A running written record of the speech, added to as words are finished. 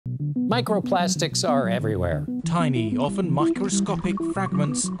Microplastics are everywhere. Tiny, often microscopic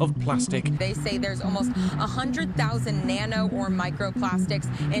fragments of plastic. They say there's almost 100,000 nano or microplastics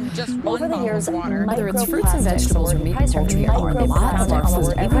in just one bottle of water. Whether it's fruits and vegetables or meat and poultry, are lots of our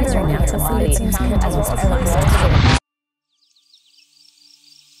food, even our natural food, it seems contains plastic.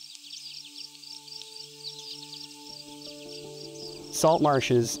 Salt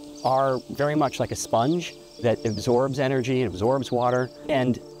marshes are very much like a sponge that absorbs energy, and absorbs water,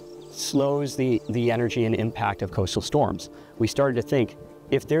 and slows the energy and impact of coastal storms. We started to think,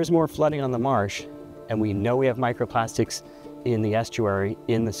 if there's more flooding on the marsh, and we know we have microplastics in the estuary,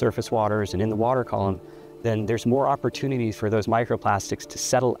 in the surface waters, and in the water column, then there's more opportunities for those microplastics to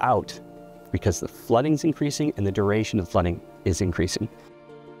settle out because the flooding's increasing and the duration of flooding is increasing.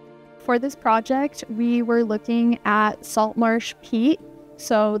 For this project, we were looking at salt marsh peat,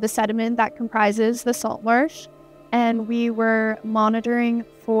 so the sediment that comprises the salt marsh, and we were monitoring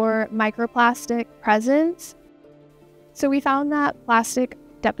for microplastic presence. So we found that plastic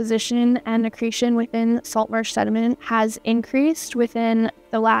deposition and accretion within salt marsh sediment has increased within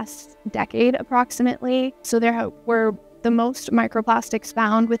the last decade approximately. So there were the most microplastics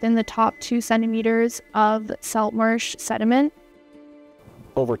found within the top 2 centimeters of salt marsh sediment.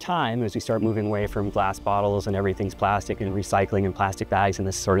 Over time, as we start moving away from glass bottles and everything's plastic and recycling and plastic bags and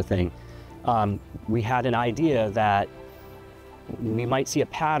this sort of thing, we had an idea that we might see a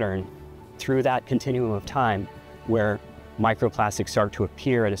pattern through that continuum of time where microplastics start to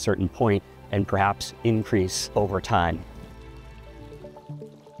appear at a certain point and perhaps increase over time.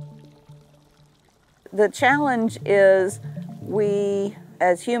 The challenge is we,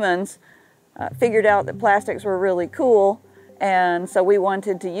 as humans, figured out that plastics were really cool, and so we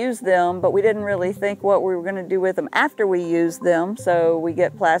wanted to use them, but we didn't really think what we were going to do with them after we used them, so we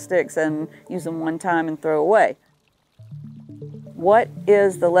get plastics and use them one time and throw away. What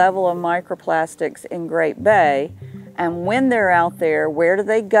is the level of microplastics in Great Bay, and when they're out there, where do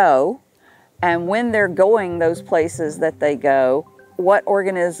they go? And when they're going those places that they go, what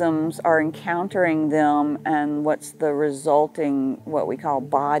organisms are encountering them, and what's the resulting, what we call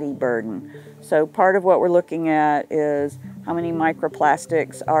body burden? So part of what we're looking at is how many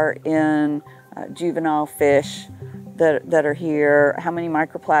microplastics are in juvenile fish that are here, how many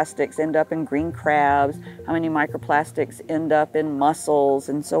microplastics end up in green crabs, how many microplastics end up in mussels,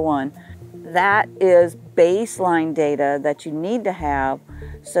 and so on. That is baseline data that you need to have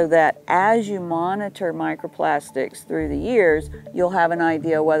so that as you monitor microplastics through the years, you'll have an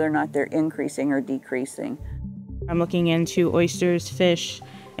idea whether or not they're increasing or decreasing. I'm looking into oysters, fish,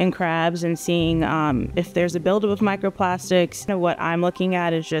 and crabs and seeing if there's a buildup of microplastics. What I'm looking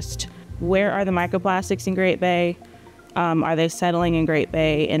at is just where are the microplastics in Great Bay? Are they settling in Great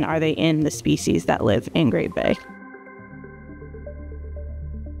Bay, and are they in the species that live in Great Bay?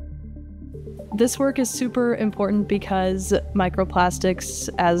 This work is super important because microplastics,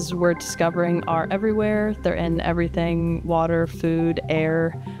 as we're discovering, are everywhere. They're in everything: water, food,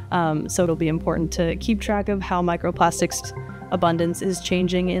 air. So it'll be important to keep track of how microplastics abundance is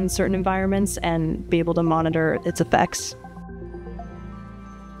changing in certain environments and be able to monitor its effects.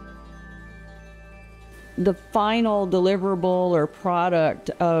 The final deliverable or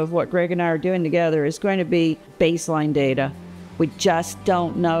product of what Greg and I are doing together is going to be baseline data. We just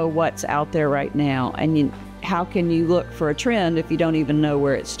don't know what's out there right now, and how can you look for a trend if you don't even know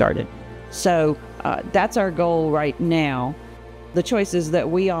where it started? So that's our goal right now. The choices that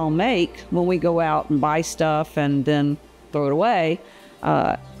we all make when we go out and buy stuff and then throw it away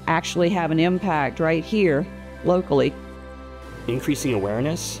actually have an impact right here locally. Increasing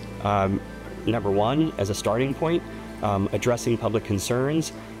awareness, number one, as a starting point, addressing public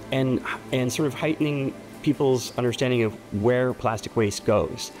concerns, and sort of heightening people's understanding of where plastic waste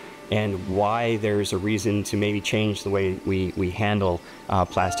goes and why there's a reason to maybe change the way we handle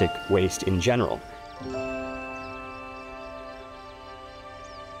plastic waste in general.